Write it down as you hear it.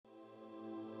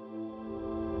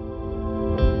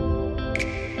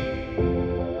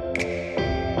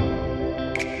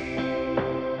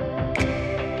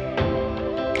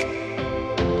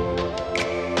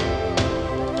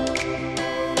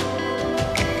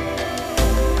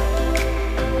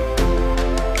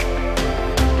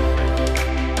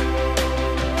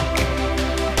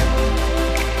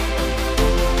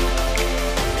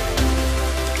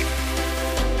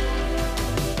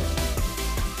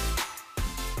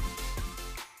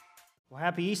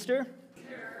Happy Easter.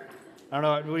 I don't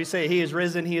know, what do you say? He is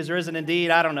risen indeed.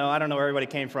 I don't know where everybody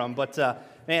came from, but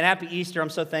man, happy Easter.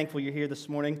 I'm so thankful you're here this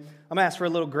morning. I'm going to ask for a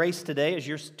little grace today as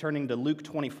you're turning to Luke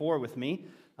 24 with me.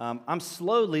 I'm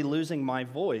slowly losing my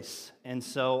voice, and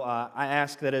so I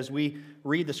ask that as we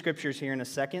read the scriptures here in a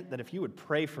second, that if you would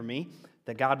pray for me,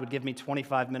 that God would give me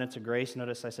 25 minutes of grace.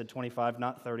 Notice I said 25,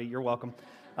 not 30. You're welcome.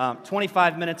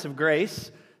 25 minutes of grace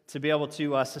to be able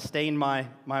to sustain my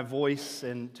voice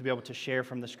and to be able to share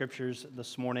from the scriptures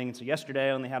this morning. And so yesterday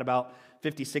I only had about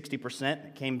 50-60%.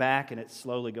 It came back, and it's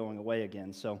slowly going away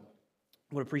again. So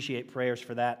I would appreciate prayers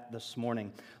for that this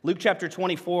morning. Luke chapter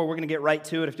 24, we're going to get right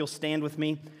to it. If you'll stand with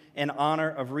me in honor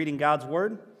of reading God's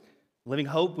word. Living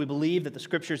Hope, we believe that the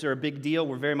scriptures are a big deal.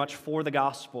 We're very much for the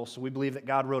gospel, so we believe that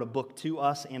God wrote a book to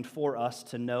us and for us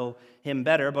to know Him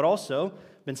better. But also,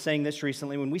 I've been saying this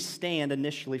recently, when we stand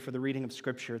initially for the reading of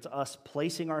Scripture, it's us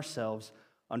placing ourselves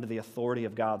under the authority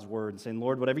of God's word and saying,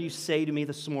 Lord, whatever you say to me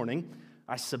this morning,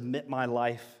 I submit my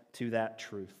life to that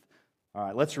truth. All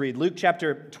right, let's read. Luke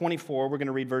chapter 24, we're going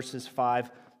to read verses 5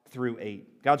 through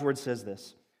 8. God's word says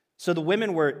this. So the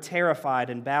women were terrified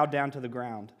and bowed down to the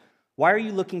ground. Why are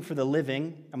you looking for the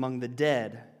living among the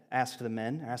dead? Asked the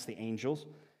men, asked the angels.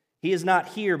 He is not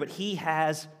here, but he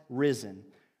has risen.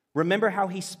 Remember how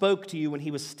he spoke to you when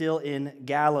he was still in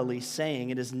Galilee, saying,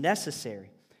 it is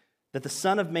necessary that the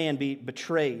Son of Man be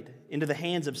betrayed into the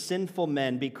hands of sinful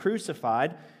men, be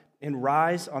crucified, and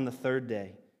rise on the third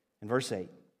day. In verse 8,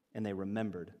 and they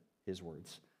remembered his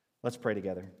words. Let's pray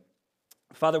together.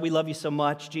 Father, we love you so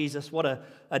much, Jesus. What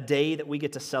a day that we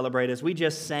get to celebrate. As we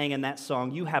just sang in that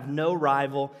song, you have no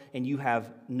rival and you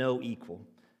have no equal.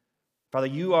 Father,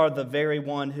 you are the very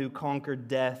one who conquered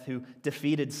death, who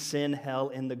defeated sin, hell,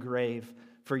 and the grave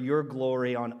for your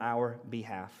glory on our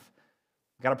behalf.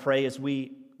 I've got to pray as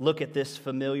we look at this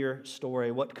familiar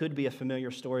story, what could be a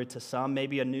familiar story to some,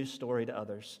 maybe a new story to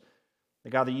others. That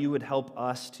God, that you would help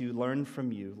us to learn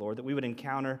from you, Lord, that we would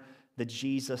encounter the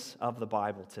Jesus of the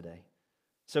Bible today.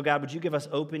 So God, would you give us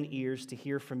open ears to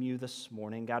hear from you this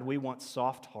morning? God, we want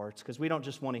soft hearts because we don't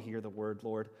just want to hear the word,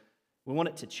 Lord. We want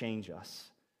it to change us.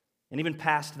 And even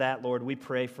past that, Lord, we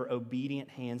pray for obedient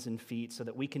hands and feet so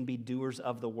that we can be doers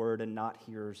of the word and not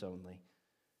hearers only.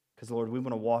 Because, Lord, we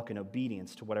want to walk in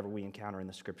obedience to whatever we encounter in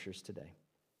the scriptures today.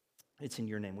 It's in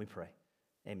your name we pray.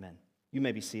 Amen. You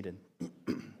may be seated.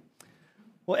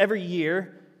 Well, every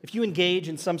year, if you engage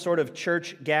in some sort of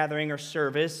church gathering or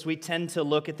service, we tend to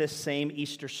look at this same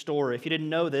Easter story. If you didn't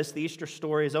know this, the Easter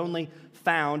story is only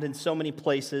found in so many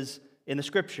places in the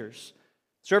Scriptures.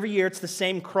 So every year it's the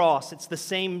same cross, it's the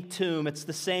same tomb, it's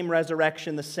the same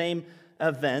resurrection, the same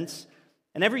events.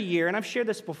 And every year, and I've shared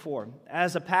this before,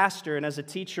 as a pastor and as a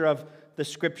teacher of the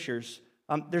Scriptures,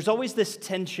 there's always this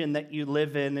tension that you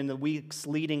live in the weeks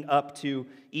leading up to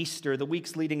Easter, the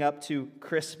weeks leading up to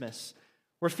Christmas.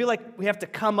 We feel like we have to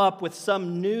come up with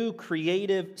some new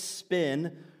creative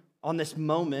spin on this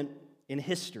moment in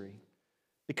history.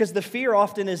 Because the fear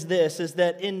often is this, is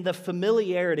that in the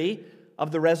familiarity of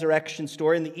the resurrection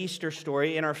story and the Easter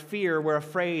story, in our fear, we're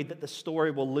afraid that the story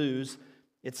will lose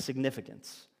its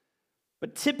significance.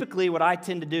 But typically what I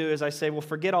tend to do is I say, well,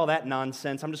 forget all that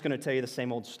nonsense. I'm just going to tell you the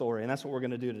same old story, and that's what we're going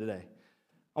to do today.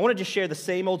 I want to just share the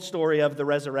same old story of the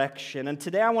resurrection, and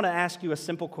today I want to ask you a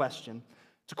simple question.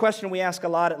 It's a question we ask a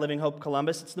lot at Living Hope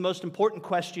Columbus. It's the most important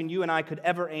question you and I could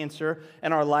ever answer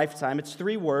in our lifetime. It's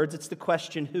 3 words. It's the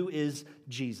question, who is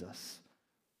Jesus?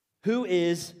 Who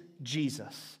is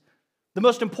Jesus? The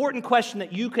most important question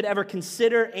that you could ever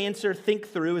consider, answer, think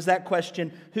through is that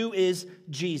question, who is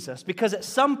Jesus? Because at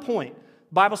some point,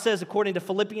 the Bible says, according to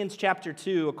Philippians chapter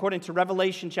 2, according to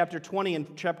Revelation chapter 20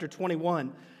 and chapter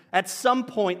 21, at some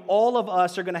point, all of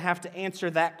us are going to have to answer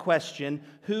that question,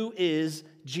 who is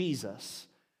Jesus?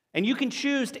 And you can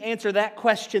choose to answer that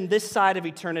question this side of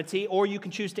eternity, or you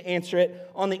can choose to answer it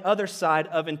on the other side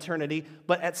of eternity.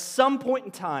 But at some point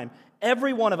in time,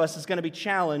 every one of us is going to be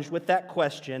challenged with that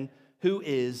question, who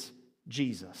is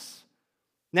Jesus?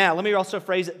 Now, let me also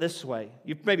phrase it this way.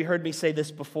 You've maybe heard me say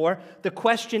this before. The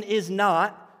question is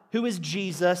not, who is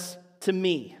Jesus to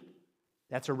me?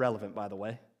 That's irrelevant, by the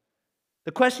way.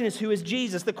 The question is, who is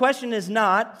Jesus? The question is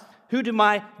not, who do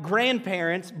my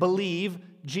grandparents believe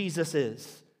Jesus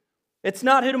is? It's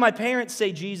not who do my parents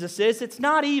say Jesus is. It's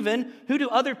not even who do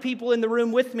other people in the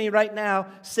room with me right now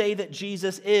say that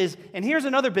Jesus is. And here's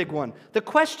another big one. The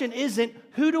question isn't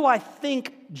who do I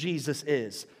think Jesus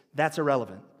is. That's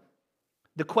irrelevant.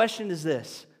 The question is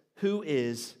this. Who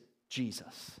is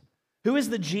Jesus? Who is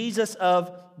the Jesus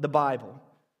of the Bible?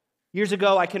 Years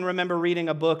ago, I can remember reading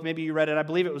a book. Maybe you read it. I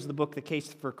believe it was the book The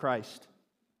Case for Christ.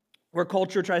 where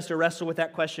culture tries to wrestle with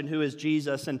that question, who is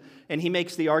Jesus? And he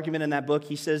makes the argument in that book.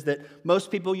 He says that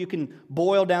most people, you can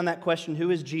boil down that question, who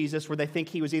is Jesus, where they think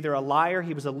he was either a liar,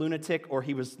 he was a lunatic, or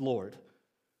he was Lord.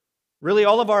 Really,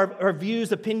 all of our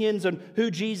views, opinions on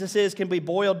who Jesus is can be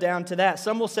boiled down to that.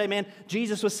 Some will say, man,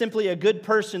 Jesus was simply a good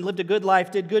person, lived a good life,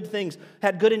 did good things,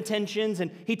 had good intentions, and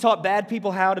he taught bad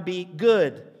people how to be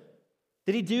good.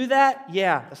 Did he do that?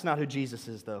 Yeah, that's not who Jesus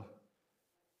is, though.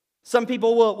 Some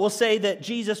people will say that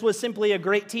Jesus was simply a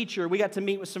great teacher. We got to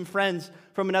meet with some friends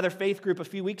from another faith group a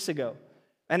few weeks ago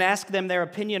and ask them their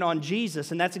opinion on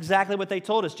Jesus, and that's exactly what they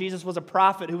told us. Jesus was a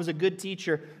prophet who was a good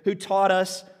teacher who taught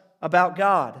us about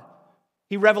God.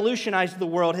 He revolutionized the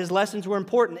world. His lessons were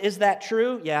important. Is that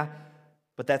true? Yeah,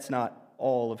 but that's not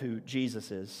all of who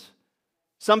Jesus is.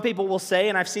 Some people will say,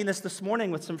 and I've seen this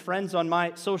morning with some friends on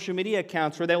my social media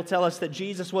accounts, where they'll tell us that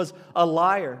Jesus was a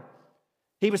liar.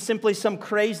 He was simply some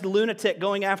crazed lunatic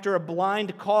going after a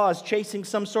blind cause, chasing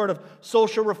some sort of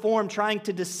social reform, trying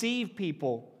to deceive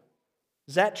people.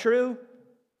 Is that true?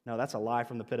 No, that's a lie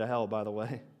from the pit of hell, by the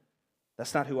way.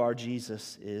 That's not who our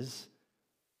Jesus is.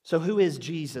 So who is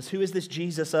Jesus? Who is this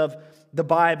Jesus of the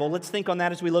Bible? Let's think on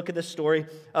that as we look at the story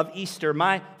of Easter.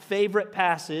 My favorite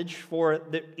passage for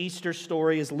the Easter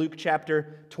story is Luke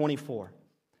chapter 24.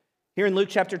 Here in Luke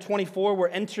chapter 24, we're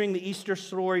entering the Easter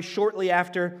story shortly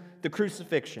after the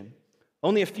crucifixion.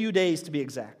 Only a few days to be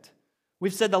exact.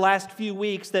 We've said the last few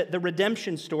weeks that the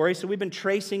redemption story, so we've been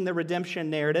tracing the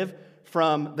redemption narrative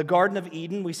from the Garden of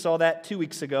Eden. We saw that 2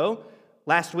 weeks ago.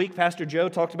 Last week, Pastor Joe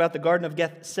talked about the Garden of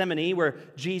Gethsemane, where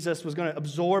Jesus was going to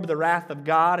absorb the wrath of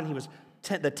God, and he was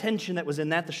the tension that was in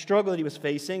that, the struggle that he was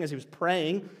facing as he was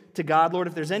praying to God, Lord,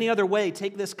 if there's any other way,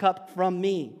 take this cup from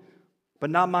me.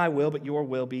 But not my will, but your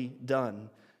will be done.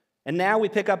 And now we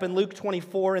pick up in Luke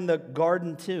 24 in the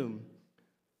garden tomb.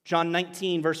 John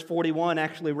 19, verse 41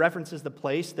 actually references the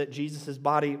place that Jesus'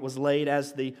 body was laid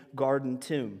as the garden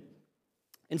tomb.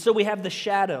 And so we have the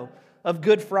shadow of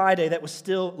Good Friday that was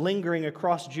still lingering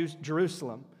across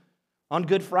Jerusalem. On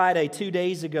Good Friday, 2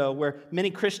 days ago, where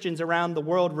many Christians around the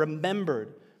world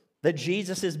remembered that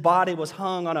Jesus' body was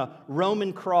hung on a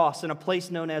Roman cross in a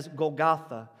place known as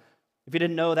Golgotha. If you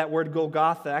didn't know, that word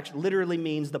Golgotha actually literally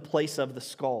means the place of the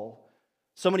skull.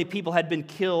 So many people had been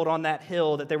killed on that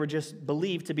hill that they were just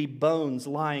believed to be bones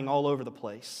lying all over the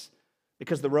place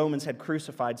because the Romans had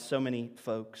crucified so many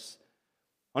folks.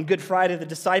 On Good Friday, the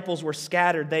disciples were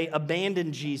scattered. They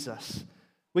abandoned Jesus.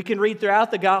 We can read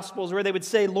throughout the Gospels where they would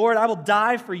say, Lord, I will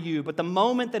die for you. But the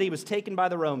moment that he was taken by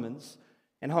the Romans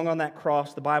and hung on that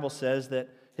cross, the Bible says that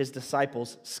his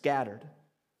disciples scattered.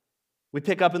 We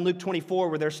pick up in Luke 24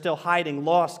 where they're still hiding,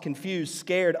 lost, confused,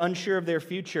 scared, unsure of their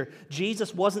future.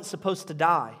 Jesus wasn't supposed to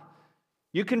die.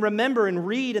 You can remember and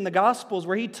read in the Gospels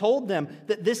where he told them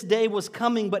that this day was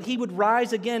coming, but he would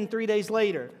rise again 3 days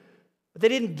later. But they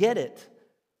didn't get it.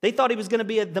 They thought he was going to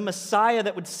be the Messiah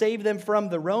that would save them from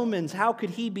the Romans. How could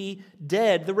he be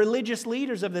dead? The religious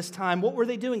leaders of this time, what were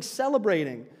they doing?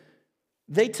 Celebrating.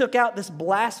 They took out this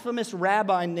blasphemous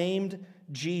rabbi named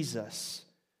Jesus.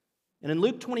 And in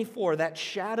Luke 24, that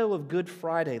shadow of Good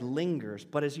Friday lingers.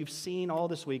 But as you've seen all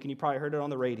this week, and you probably heard it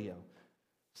on the radio,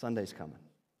 Sunday's coming.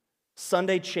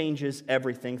 Sunday changes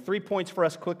everything. 3 points for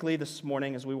us quickly this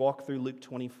morning as we walk through Luke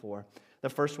 24. The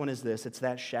first one is this. It's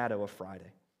that shadow of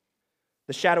Friday.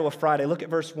 The shadow of Friday. Look at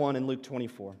verse 1 in Luke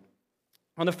 24.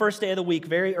 On the first day of the week,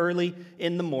 very early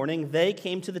in the morning, they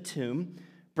came to the tomb,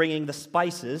 bringing the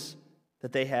spices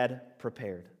that they had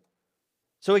prepared.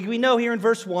 So we know here in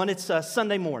verse 1, it's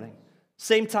Sunday morning.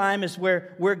 Same time as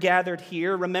where we're gathered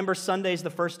here. Remember, Sunday's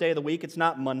the first day of the week. It's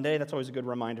not Monday. That's always a good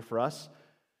reminder for us.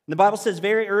 And the Bible says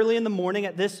very early in the morning,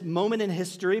 at this moment in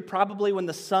history, probably when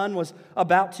the sun was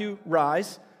about to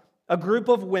rise, a group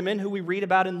of women who we read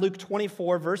about in Luke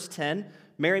 24, verse 10,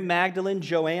 Mary Magdalene,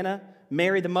 Joanna,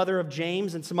 Mary the mother of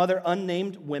James, and some other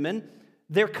unnamed women,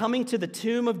 they're coming to the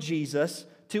tomb of Jesus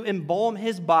to embalm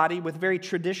his body with very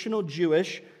traditional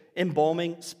Jewish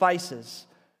embalming spices.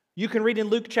 You can read in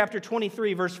Luke chapter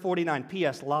 23, verse 49.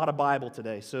 P.S. A lot of Bible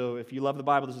today, so if you love the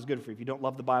Bible, this is good for you. If you don't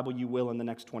love the Bible, you will in the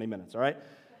next 20 minutes, all right?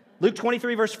 Luke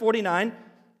 23, verse 49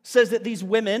 says that these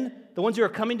women, the ones who are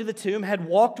coming to the tomb, had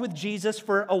walked with Jesus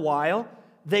for a while.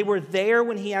 They were there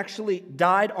when he actually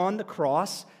died on the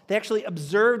cross. They actually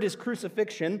observed his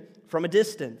crucifixion from a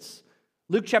distance.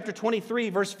 Luke chapter 23,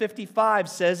 verse 55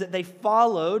 says that they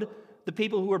followed the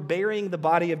people who were burying the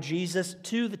body of Jesus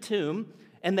to the tomb,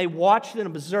 and they watched and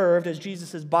observed as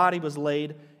Jesus' body was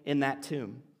laid in that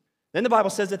tomb. Then the Bible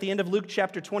says at the end of Luke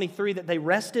chapter 23 that they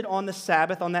rested on the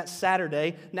Sabbath, on that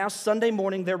Saturday. Now Sunday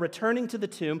morning, they're returning to the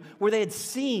tomb where they had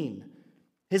seen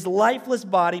his lifeless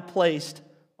body placed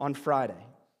on Friday.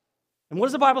 And what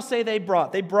does the Bible say they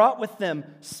brought? They brought with them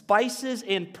spices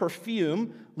and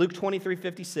perfume, Luke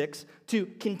 23:56, to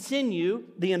continue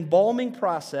the embalming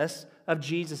process of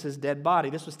Jesus' dead body.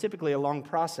 This was typically a long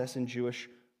process in Jewish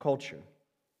culture.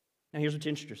 Now here's what's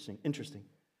interesting.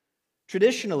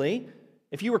 Traditionally,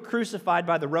 if you were crucified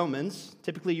by the Romans,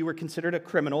 typically you were considered a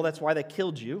criminal. That's why they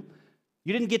killed you.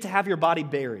 You didn't get to have your body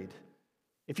buried.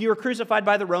 If you were crucified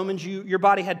by the Romans, your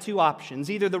body had two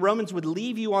options. Either the Romans would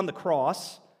leave you on the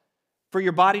cross for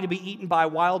your body to be eaten by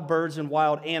wild birds and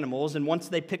wild animals, and once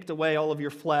they picked away all of your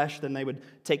flesh, then they would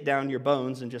take down your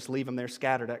bones and just leave them there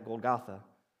scattered at Golgotha.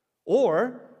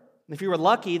 Or, if you were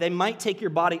lucky, they might take your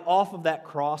body off of that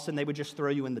cross and they would just throw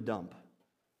you in the dump,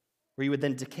 where you would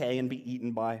then decay and be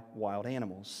eaten by wild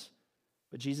animals.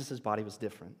 But Jesus' body was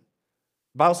different.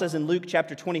 The Bible says in Luke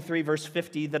chapter 23, verse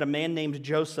 50, that a man named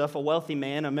Joseph, a wealthy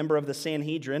man, a member of the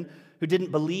Sanhedrin, who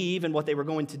didn't believe in what they were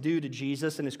going to do to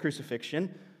Jesus and his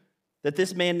crucifixion, that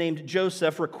this man named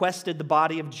Joseph requested the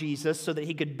body of Jesus so that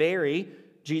he could bury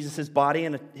Jesus' body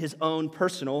in his own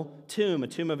personal tomb, a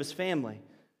tomb of his family.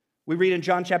 We read in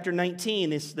John chapter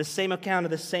 19, the same account of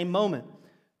this same moment,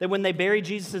 that when they buried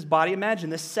Jesus' body,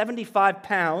 imagine this, 75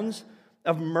 pounds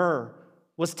of myrrh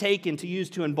was taken to use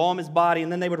to embalm his body,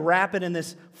 and then they would wrap it in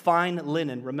this fine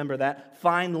linen. Remember that?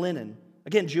 Fine linen.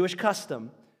 Again, Jewish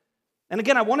custom. And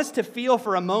again, I want us to feel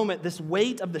for a moment this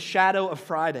weight of the shadow of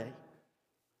Friday.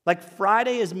 Like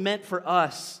Friday is meant for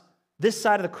us, this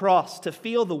side of the cross, to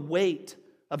feel the weight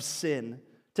of sin,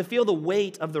 to feel the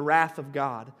weight of the wrath of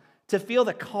God, to feel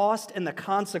the cost and the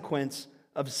consequence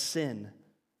of sin.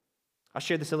 I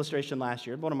shared this illustration last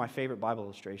year, one of my favorite Bible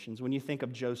illustrations, when you think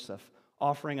of Joseph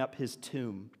offering up his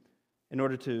tomb in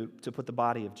order to put the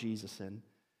body of Jesus in.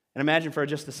 And imagine for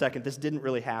just a second, this didn't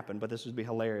really happen, but this would be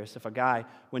hilarious. If a guy,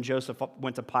 when Joseph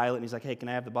went to Pilate and he's like, hey, can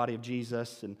I have the body of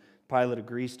Jesus? And Pilate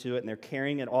agrees to it, and they're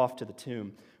carrying it off to the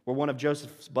tomb, where one of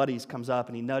Joseph's buddies comes up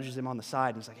and he nudges him on the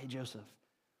side, and he's like, hey, Joseph,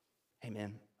 hey,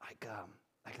 man,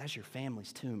 like that's your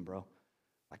family's tomb, bro.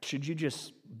 Like, should you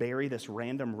just bury this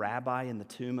random rabbi in the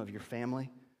tomb of your family?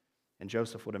 And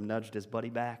Joseph would have nudged his buddy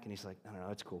back, and he's like,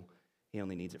 no, it's cool. He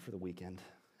only needs it for the weekend.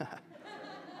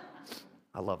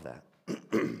 I love that.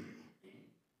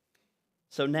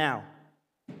 So now,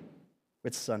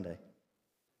 it's Sunday.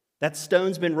 That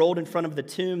stone's been rolled in front of the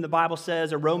tomb. The Bible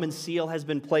says a Roman seal has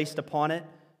been placed upon it.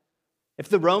 If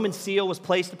the Roman seal was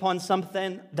placed upon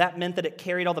something, that meant that it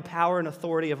carried all the power and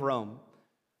authority of Rome.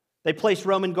 They placed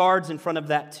Roman guards in front of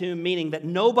that tomb, meaning that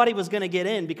nobody was going to get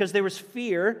in because there was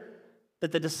fear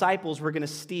that the disciples were going to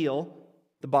steal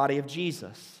the body of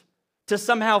Jesus. To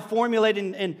somehow formulate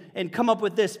and come up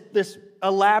with this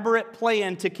elaborate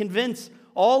plan to convince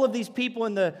all of these people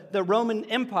in the Roman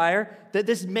Empire that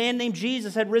this man named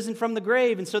Jesus had risen from the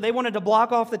grave. And so they wanted to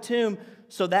block off the tomb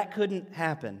so that couldn't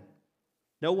happen.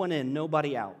 No one in,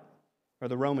 nobody out, or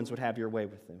the Romans would have your way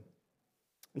with them.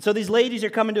 And so these ladies are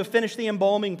coming to finish the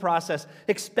embalming process,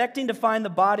 expecting to find the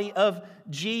body of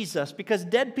Jesus, because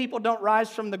dead people don't rise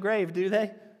from the grave, do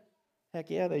they? Heck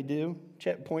yeah, they do.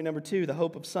 Check point number 2, the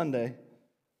hope of Sunday.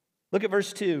 Look at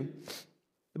verse 2.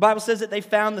 The Bible says that they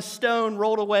found the stone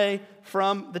rolled away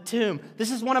from the tomb.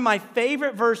 This is one of my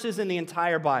favorite verses in the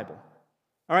entire Bible.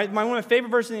 All right, one of my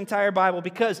favorite verses in the entire Bible,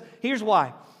 because here's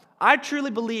why. I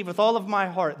truly believe with all of my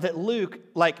heart that Luke,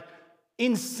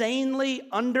 insanely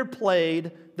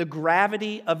underplayed the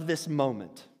gravity of this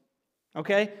moment.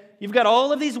 Okay? You've got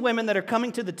all of these women that are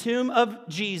coming to the tomb of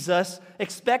Jesus,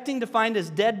 expecting to find his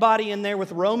dead body in there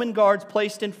with Roman guards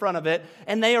placed in front of it,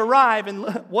 and they arrive, and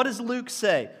what does Luke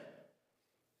say?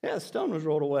 Yeah, the stone was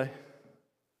rolled away.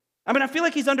 I mean, I feel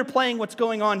like he's underplaying what's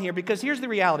going on here, because here's the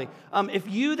reality. If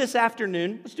you this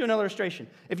afternoon, let's do another illustration.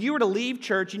 If you were to leave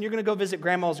church and you're going to go visit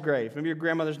Grandma's grave, maybe your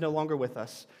grandmother's no longer with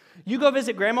us. You go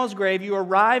visit Grandma's grave, you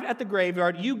arrive at the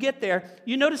graveyard, you get there,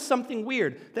 you notice something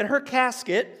weird, that her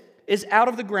casket is out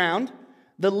of the ground,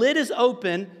 the lid is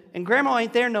open, and Grandma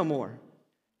ain't there no more.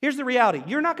 Here's the reality.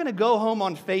 You're not going to go home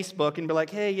on Facebook and be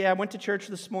like, hey, yeah, I went to church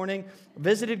this morning,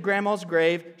 visited Grandma's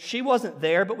grave. She wasn't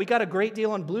there, but we got a great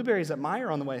deal on blueberries at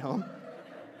Meijer on the way home.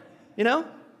 You know?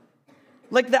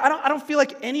 Like that, I don't feel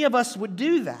like any of us would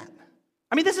do that.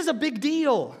 I mean, this is a big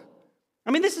deal.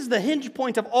 I mean, this is the hinge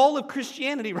point of all of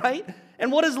Christianity, right?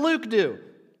 And what does Luke do?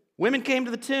 Women came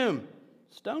to the tomb.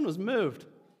 Stone was moved.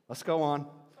 Let's go on.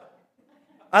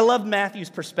 I love Matthew's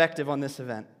perspective on this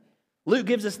event. Luke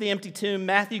gives us the empty tomb.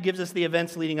 Matthew gives us the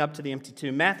events leading up to the empty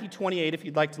tomb. Matthew 28, if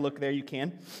you'd like to look there, you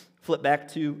can. Flip back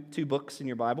to 2 books in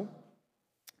your Bible.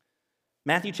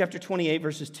 Matthew chapter 28,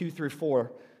 verses 2 through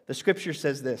 4. The scripture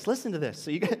says this. Listen to this.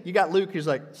 So you got Luke who's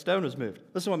like, stone was moved.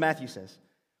 Listen to what Matthew says.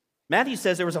 Matthew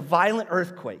says there was a violent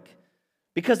earthquake.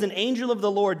 because an angel of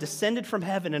the Lord descended from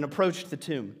heaven and approached the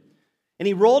tomb. And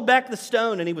he rolled back the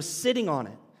stone, and he was sitting on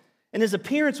it. And his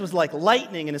appearance was like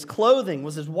lightning, and his clothing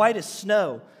was as white as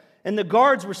snow. And the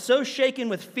guards were so shaken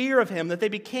with fear of him that they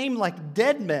became like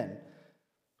dead men.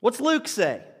 What's Luke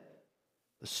say?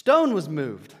 The stone was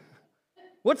moved.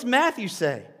 What's Matthew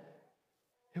say?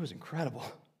 It was incredible.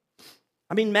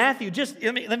 I mean, Matthew,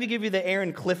 let me give you the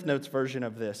Aaron Cliff Notes version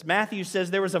of this. Matthew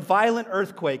says there was a violent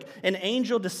earthquake. An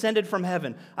angel descended from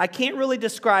heaven. I can't really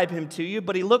describe him to you,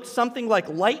 but he looked something like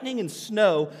lightning and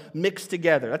snow mixed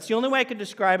together. That's the only way I could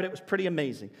describe it. It was pretty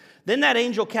amazing. Then that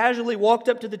angel casually walked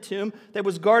up to the tomb that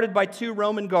was guarded by 2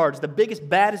 Roman guards, the biggest,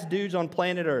 baddest dudes on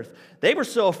planet Earth. They were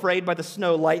so afraid by the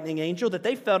snow lightning angel that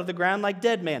they fell to the ground like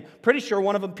dead men. Pretty sure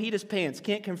one of them peed his pants.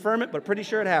 Can't confirm it, but pretty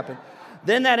sure it happened.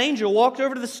 Then that angel walked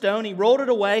over to the stone, he rolled it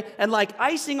away, and like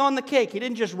icing on the cake, he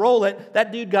didn't just roll it,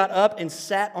 that dude got up and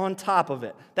sat on top of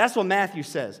it. That's what Matthew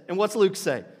says. And what's Luke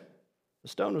say? The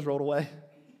stone was rolled away.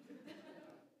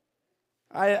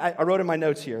 I wrote in my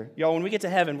notes here, y'all, when we get to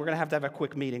heaven, we're going to have a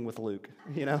quick meeting with Luke,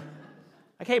 you know?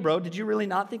 Like, hey, bro, did you really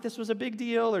not think this was a big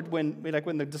deal? Or when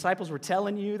the disciples were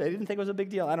telling you, they didn't think it was a big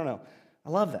deal? I don't know. I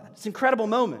love that. It's an incredible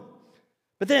moment.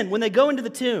 But then, when they go into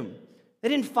the tomb, they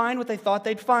didn't find what they thought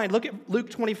they'd find. Look at Luke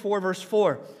 24, verse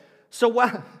 4. So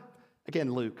while,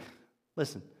 again, Luke,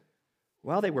 listen,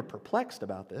 while they were perplexed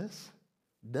about this,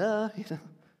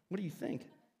 what do you think?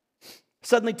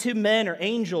 Suddenly 2 men or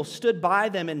angels stood by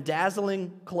them in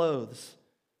dazzling clothes.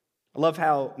 I love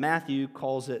how Matthew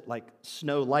calls it like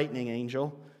snow lightning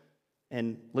angel,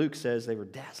 and Luke says they were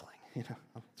dazzling.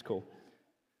 It's cool.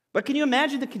 But can you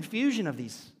imagine the confusion of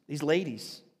these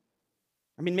ladies?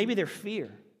 I mean, maybe their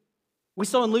fear. We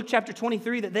saw in Luke chapter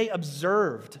 23 that they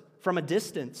observed from a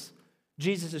distance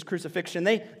Jesus' crucifixion.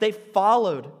 They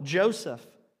followed Joseph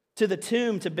to the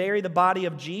tomb to bury the body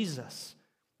of Jesus.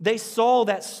 They saw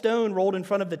that stone rolled in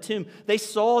front of the tomb. They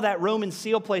saw that Roman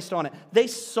seal placed on it. They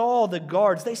saw the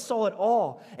guards. They saw it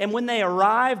all. And when they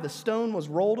arrived, the stone was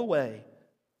rolled away.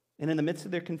 And in the midst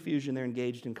of their confusion, they're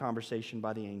engaged in conversation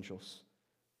by the angels.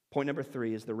 Point number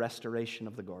 3 is the restoration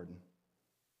of the garden.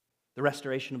 The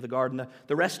restoration of the garden,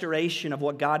 the restoration of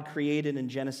what God created in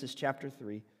Genesis chapter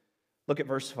 3. Look at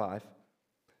verse 5. The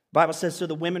Bible says, so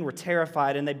the women were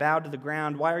terrified and they bowed to the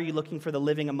ground. Why are you looking for the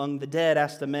living among the dead?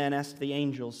 Asked the men, asked the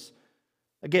angels.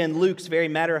 Again, Luke's very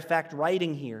matter-of-fact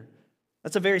writing here.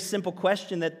 That's a very simple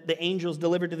question that the angels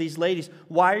delivered to these ladies.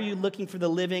 Why are you looking for the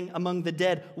living among the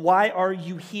dead? Why are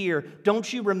you here?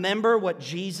 Don't you remember what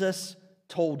Jesus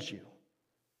told you?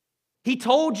 He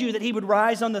told you that he would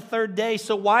rise on the 3rd day,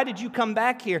 so why did you come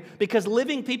back here? Because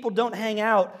living people don't hang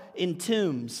out in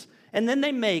tombs. And then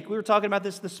we were talking about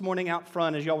this morning out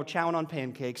front as y'all were chowing on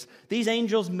pancakes, these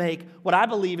angels make what I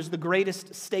believe is the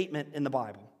greatest statement in the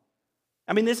Bible.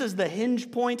 I mean, this is the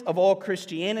hinge point of all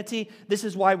Christianity. This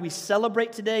is why we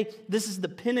celebrate today. This is the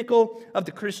pinnacle of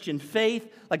the Christian faith.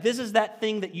 Like, this is that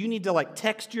thing that you need to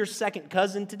text your second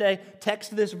cousin today.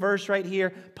 Text this verse right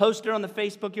here. Post it on the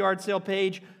Facebook yard sale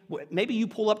page. Maybe you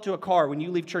pull up to a car when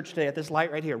you leave church today at this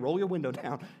light right here. Roll your window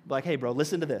down. Be like, hey, bro,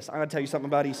 listen to this. I'm going to tell you something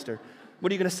about Easter. What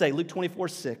are you going to say? Luke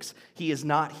 24:6. He is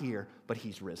not here, but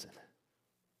he's risen.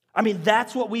 I mean,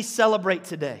 that's what we celebrate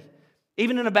today.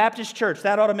 Even in a Baptist church,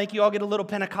 that ought to make you all get a little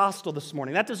Pentecostal this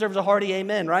morning. That deserves a hearty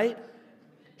amen, right?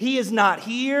 He is not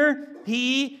here.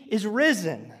 He is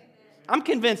risen. I'm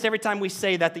convinced every time we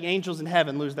say that, the angels in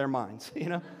heaven lose their minds,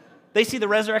 They see the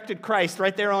resurrected Christ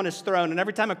right there on his throne, and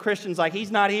every time a Christian's like, he's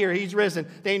not here, he's risen,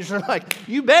 the angels are like,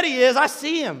 you bet he is, I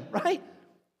see him, right?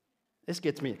 This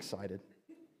gets me excited.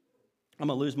 I'm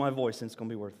going to lose my voice, and it's going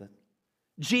to be worth it.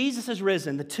 Jesus is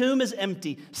risen. The tomb is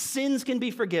empty. Sins can be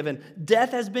forgiven.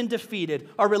 Death has been defeated.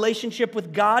 Our relationship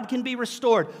with God can be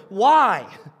restored. Why?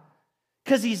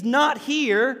 Because he's not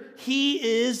here.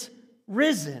 He is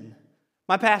risen.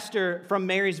 My pastor from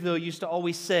Marysville used to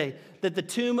always say that the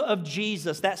tomb of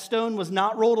Jesus, that stone was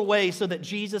not rolled away so that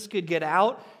Jesus could get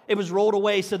out. It was rolled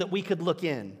away so that we could look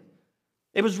in.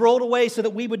 It was rolled away so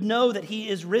that we would know that he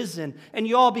is risen. And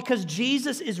y'all, because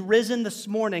Jesus is risen this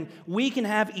morning, we can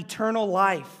have eternal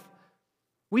life.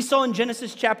 We saw in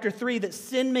Genesis chapter 3 that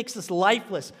sin makes us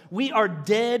lifeless. We are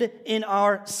dead in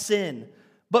our sin.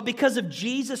 But because of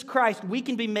Jesus Christ, we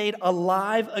can be made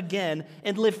alive again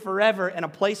and live forever in a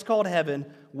place called heaven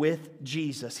with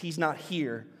Jesus. He's not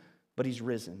here, but he's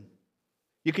risen.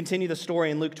 You continue the story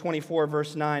in Luke 24,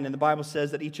 verse 9, and the Bible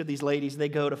says that each of these ladies, they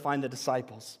go to find the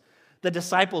disciples. The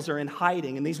disciples are in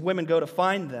hiding, and these women go to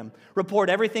find them, report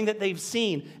everything that they've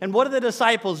seen. And what do the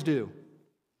disciples do?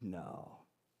 No.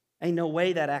 Ain't no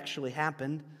way that actually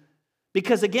happened.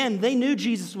 Because again, they knew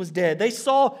Jesus was dead. They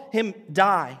saw him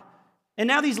die. And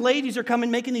now these ladies are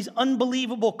coming making these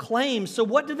unbelievable claims. So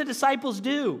what did the disciples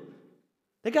do?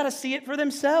 They got to see it for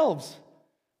themselves.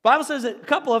 The Bible says that a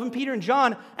couple of them, Peter and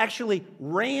John, actually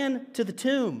ran to the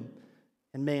tomb.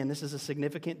 And man, this is a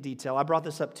significant detail. I brought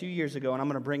this up 2 years ago, and I'm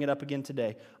going to bring it up again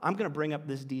today. I'm going to bring up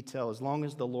this detail as long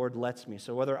as the Lord lets me.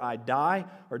 So whether I die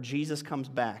or Jesus comes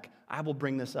back, I will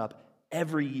bring this up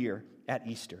every year at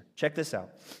Easter. Check this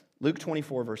out. Luke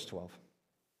 24, verse 12.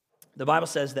 The Bible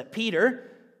says that Peter,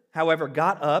 however,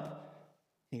 got up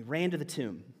and he ran to the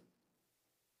tomb.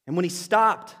 And when he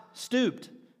stooped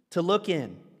to look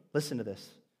in, listen to this,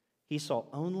 he saw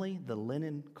only the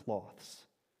linen cloths.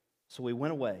 So he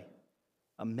went away,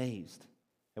 amazed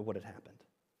at what had happened.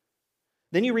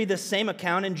 Then you read this same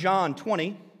account in John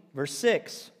 20, verse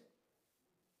 6.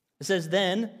 It says,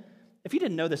 then, if you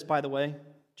didn't know this, by the way,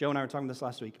 Joe and I were talking this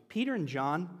last week, Peter and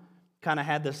John kind of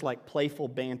had this like playful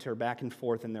banter back and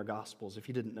forth in their Gospels, if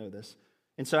you didn't know this.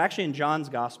 And so actually in John's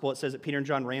Gospel, it says that Peter and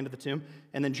John ran to the tomb,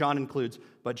 and then John includes,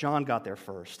 but John got there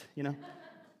first, you know?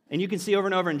 And you can see over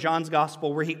and over in John's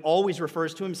Gospel where he always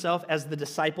refers to himself as the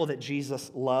disciple that Jesus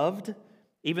loved,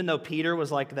 even though Peter was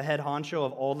like the head honcho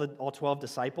of all 12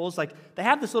 disciples. Like, they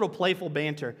have this little playful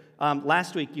banter.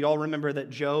 Last week, you all remember that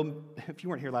Job, if you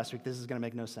weren't here last week, this is going to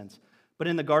make no sense. But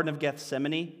in the Garden of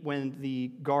Gethsemane, when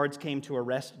the guards came to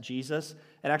arrest Jesus,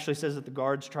 it actually says that the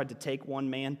guards tried to take one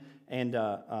man and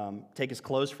take his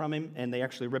clothes from him, and they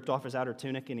actually ripped off his outer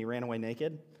tunic, and he ran away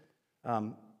naked.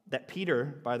 That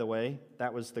Peter, by the way,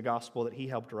 that was the gospel that he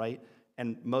helped write,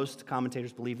 and most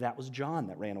commentators believe that was John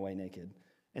that ran away naked.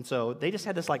 And so they just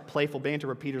had this like playful banter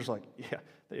where Peter's like, yeah,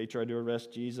 they tried to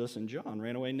arrest Jesus, and John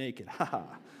ran away naked. Ha ha,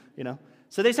 you know?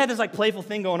 So they just had this like playful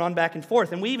thing going on back and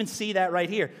forth, and we even see that right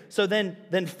here. So then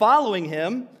following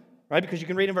him, right, because you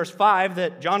can read in verse 5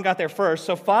 that John got there first.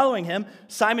 So following him,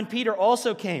 Simon Peter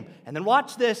also came. And then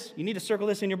watch this. You need to circle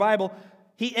this in your Bible.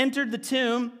 He entered the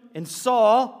tomb and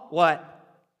saw what?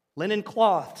 Linen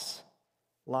cloths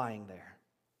lying there.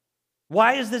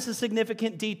 Why is this a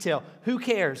significant detail? Who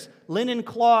cares? Linen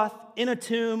cloth in a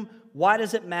tomb. Why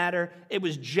does it matter? It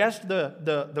was just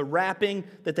the wrapping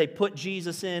that they put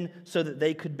Jesus in so that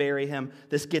they could bury him.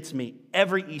 This gets me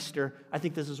every Easter. I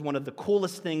think this is one of the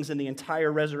coolest things in the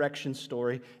entire resurrection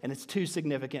story, and it's too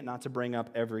significant not to bring up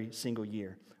every single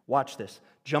year. Watch this.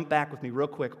 Jump back with me real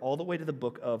quick all the way to the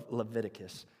book of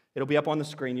Leviticus. It'll be up on the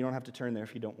screen. You don't have to turn there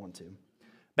if you don't want to.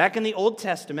 Back in the Old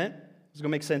Testament, it's going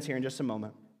to make sense here in just a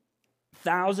moment,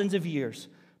 thousands of years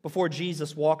before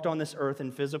Jesus walked on this earth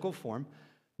in physical form,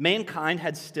 mankind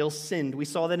had still sinned. We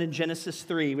saw that in Genesis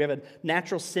 3. We have a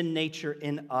natural sin nature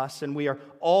in us, and we are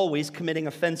always committing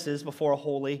offenses before a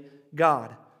holy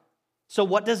God. So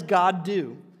what does God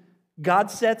do? God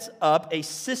sets up a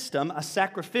system, a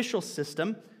sacrificial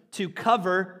system, to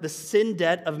cover the sin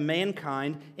debt of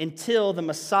mankind until the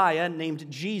Messiah, named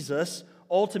Jesus,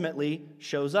 ultimately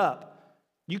shows up.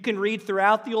 You can read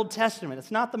throughout the Old Testament.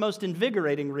 It's not the most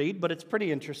invigorating read, but it's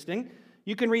pretty interesting.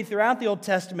 You can read throughout the Old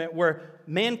Testament where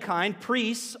mankind,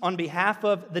 priests on behalf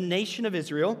of the nation of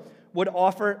Israel, would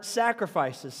offer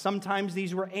sacrifices. Sometimes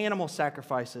these were animal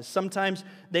sacrifices. Sometimes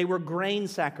they were grain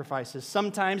sacrifices.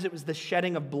 Sometimes it was the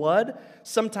shedding of blood.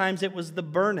 Sometimes it was the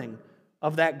burning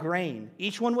of that grain.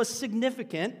 Each one was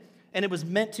significant, and it was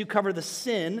meant to cover the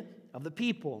sin of the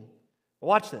people.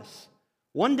 Watch this.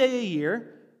 One day a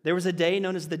year, there was a day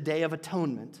known as the Day of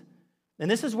Atonement.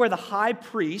 And this is where the high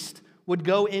priest would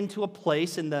go into a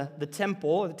place in the temple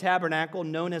or the tabernacle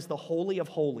known as the Holy of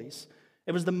Holies.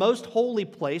 It was the most holy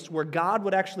place where God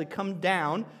would actually come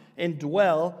down and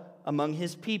dwell among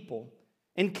his people.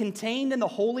 And contained in the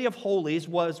Holy of Holies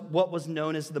was what was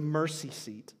known as the mercy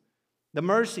seat. The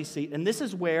mercy seat. And this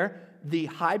is where the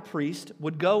high priest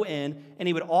would go in and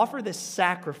he would offer this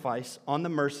sacrifice on the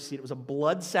mercy seat. It was a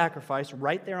blood sacrifice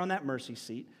right there on that mercy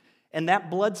seat. And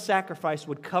that blood sacrifice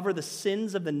would cover the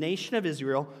sins of the nation of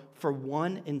Israel for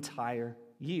one entire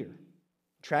year.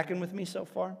 Tracking with me so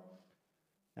far?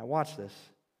 Now watch this.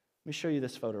 Let me show you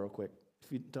this photo real quick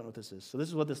if you don't know what this is. So this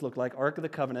is what this looked like. Ark of the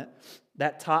Covenant.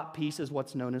 That top piece is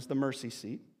what's known as the mercy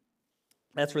seat.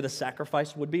 That's where the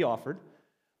sacrifice would be offered.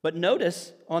 But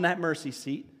notice on that mercy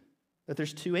seat that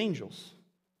there's two angels,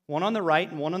 one on the right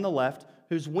and one on the left,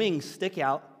 whose wings stick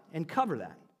out and cover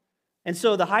that. And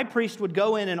so the high priest would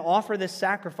go in and offer this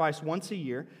sacrifice once a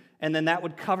year, and then that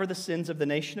would cover the sins of the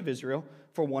nation of Israel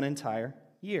for one entire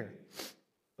year.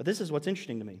 But this is what's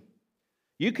interesting to me.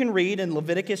 You can read in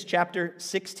Leviticus chapter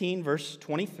 16, verse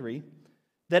 23,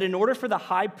 that in order for the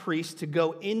high priest to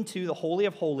go into the Holy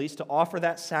of Holies to offer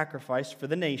that sacrifice for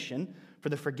the nation, for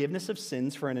the forgiveness of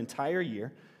sins for an entire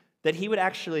year, that he would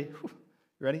actually, you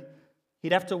ready?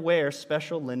 He'd have to wear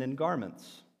special linen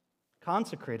garments.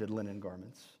 consecrated linen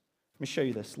garments. Let me show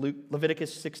you this.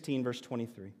 Leviticus 16, verse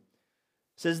 23. It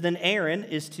says, "Then Aaron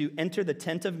is to enter the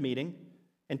tent of meeting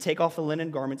and take off the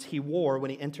linen garments he wore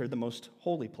when he entered the most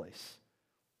holy place."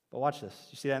 But watch this.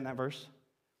 You see that in that verse?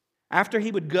 After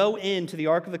he would go into the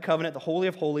Ark of the Covenant, the Holy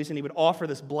of Holies, and he would offer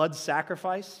this blood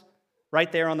sacrifice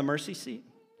right there on the mercy seat.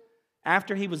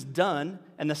 After he was done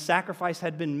and the sacrifice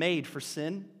had been made for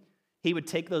sin, he would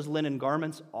take those linen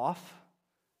garments off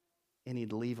and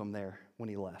he'd leave them there when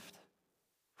he left.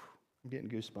 I'm getting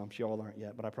goosebumps. You all aren't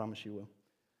yet, but I promise you will.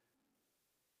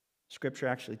 Scripture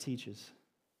actually teaches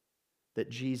that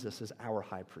Jesus is our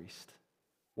high priest.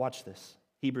 Watch this.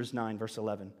 Hebrews 9, verse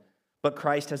 11. "But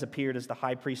Christ has appeared as the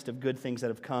high priest of good things that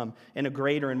have come, in a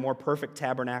greater and more perfect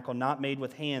tabernacle, not made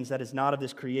with hands, that is not of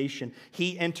this creation.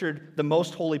 He entered the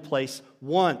most holy place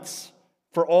once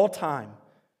for all time,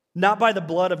 not by the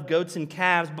blood of goats and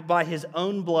calves, but by his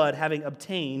own blood, having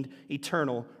obtained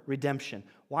eternal redemption."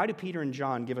 Why do Peter and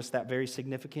John give us that very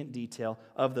significant detail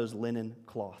of those linen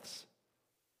cloths?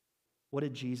 What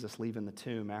did Jesus leave in the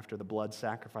tomb after the blood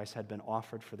sacrifice had been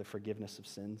offered for the forgiveness of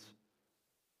sins?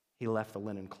 He left the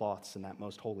linen cloths in that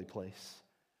most holy place.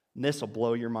 And this will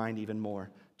blow your mind even more.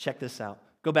 Check this out.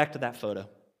 Go back to that photo.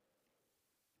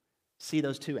 See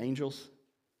those two angels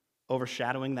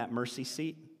overshadowing that mercy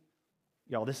seat?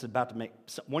 Y'all, this is about to make...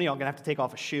 One of y'all going to have to take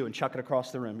off a shoe and chuck it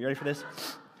across the room. You ready for this?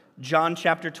 John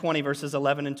chapter 20, verses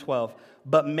 11 and 12.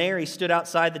 "But Mary stood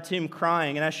outside the tomb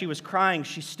crying, and as she was crying,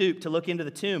 she stooped to look into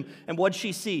the tomb. And what'd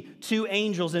she see? Two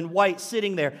angels in white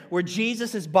sitting there where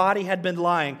Jesus' body had been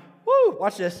lying." Woo!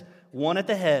 Watch this. One at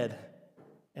the head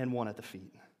and one at the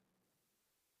feet.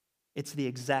 It's the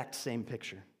exact same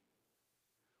picture.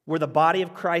 Where the body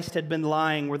of Christ had been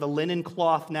lying, where the linen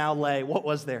cloth now lay, what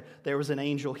was there? There was an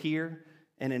angel here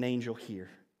and an angel here.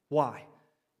 Why?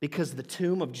 Because the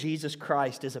tomb of Jesus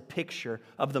Christ is a picture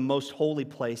of the most holy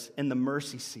place in the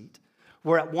mercy seat,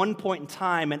 where at one point in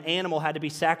time an animal had to be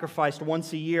sacrificed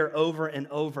once a year over and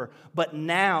over. But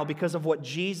now, because of what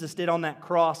Jesus did on that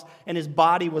cross and his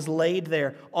body was laid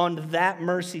there on that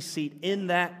mercy seat in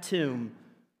that tomb,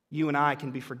 you and I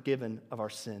can be forgiven of our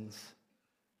sins.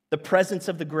 The presence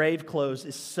of the grave clothes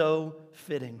is so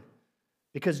fitting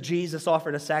because Jesus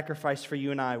offered a sacrifice for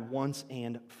you and I once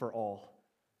and for all.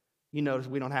 You notice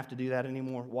we don't have to do that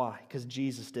anymore. Why? Because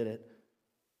Jesus did it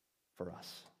for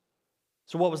us.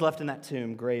 So what was left in that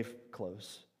tomb? Grave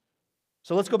clothes.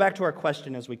 So let's go back to our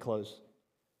question as we close.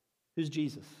 Who's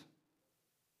Jesus?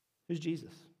 Who's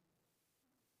Jesus?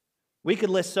 We could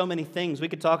list so many things. We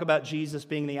could talk about Jesus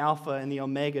being the Alpha and the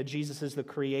Omega. Jesus is the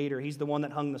creator. He's the one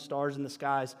that hung the stars in the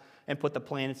skies and put the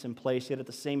planets in place, yet at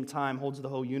the same time holds the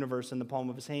whole universe in the palm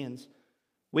of his hands.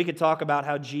 We could talk about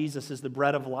how Jesus is the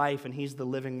bread of life and he's the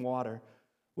living water.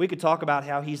 We could talk about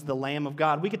how he's the Lamb of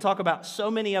God. We could talk about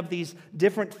so many of these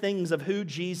different things of who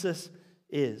Jesus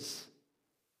is.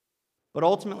 But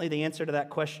ultimately, the answer to that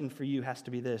question for you has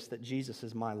to be this, that Jesus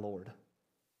is my Lord.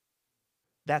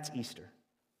 That's Easter.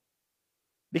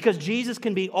 Because Jesus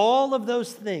can be all of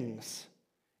those things,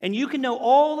 and you can know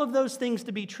all of those things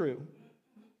to be true.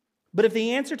 But if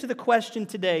the answer to the question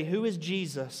today, who is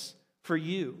Jesus for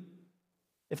you,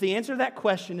 if the answer to that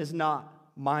question is not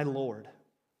my Lord,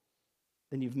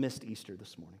 then you've missed Easter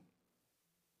this morning.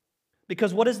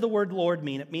 Because what does the word Lord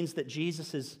mean? It means that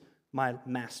Jesus is my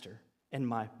master and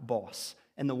my boss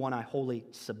and the one I wholly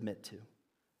submit to.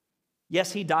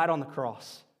 Yes, he died on the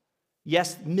cross.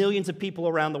 Yes, millions of people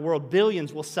around the world,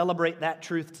 billions, will celebrate that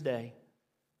truth today.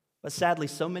 But sadly,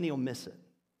 so many will miss it.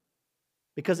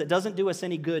 Because it doesn't do us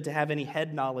any good to have any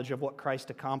head knowledge of what Christ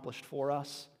accomplished for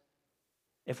us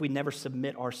if we never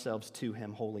submit ourselves to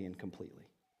him wholly and completely.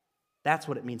 That's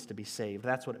what it means to be saved.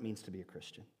 That's what it means to be a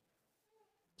Christian.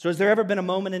 So has there ever been a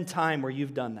moment in time where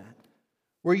you've done that?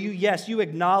 Where you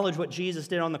acknowledge what Jesus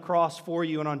did on the cross for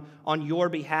you and on your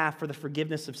behalf for the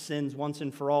forgiveness of sins once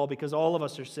and for all, because all of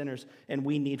us are sinners and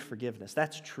we need forgiveness.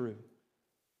 That's true.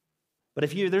 But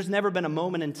there's never been a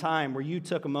moment in time where you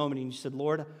took a moment and you said,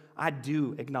 Lord, I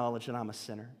do acknowledge that I'm a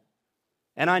sinner.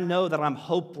 And I know that I'm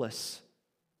hopeless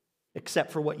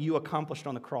except for what you accomplished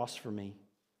on the cross for me.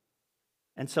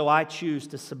 And so I choose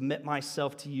to submit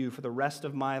myself to you for the rest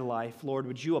of my life. Lord,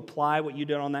 would you apply what you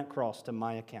did on that cross to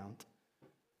my account?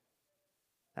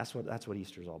 That's what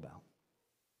Easter is all about.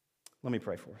 Let me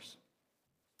pray for us.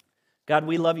 God,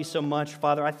 we love you so much.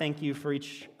 Father, I thank you for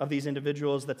each of these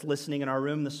individuals that's listening in our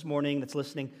room this morning, that's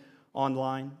listening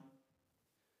online.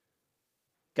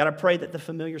 God, I pray that the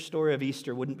familiar story of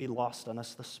Easter wouldn't be lost on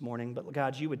us this morning, but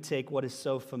God, you would take what is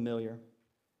so familiar,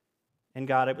 and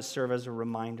God, it would serve as a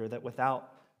reminder that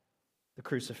without the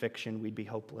crucifixion, we'd be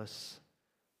hopeless.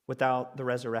 Without the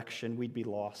resurrection, we'd be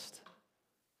lost.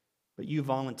 but you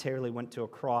voluntarily went to a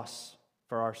cross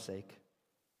for our sake.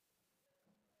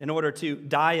 In order to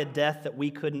die a death that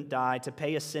we couldn't die, to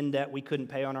pay a sin debt we couldn't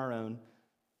pay on our own,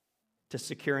 to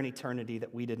secure an eternity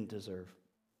that we didn't deserve.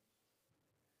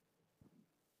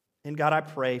 And God, I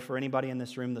pray for anybody in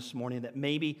this room this morning that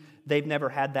maybe they've never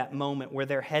had that moment where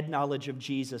their head knowledge of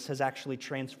Jesus has actually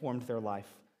transformed their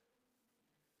life.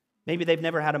 Maybe they've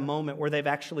never had a moment where they've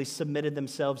actually submitted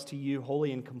themselves to you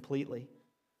wholly and completely.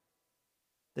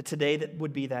 That today that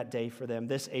would be that day for them,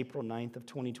 this April 9th of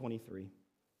 2023,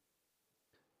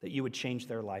 that you would change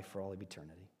their life for all of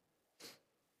eternity.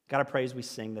 God, I pray as we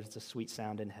sing that it's a sweet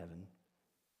sound in heaven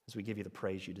as we give you the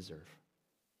praise you deserve.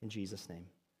 In Jesus' name,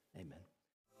 amen.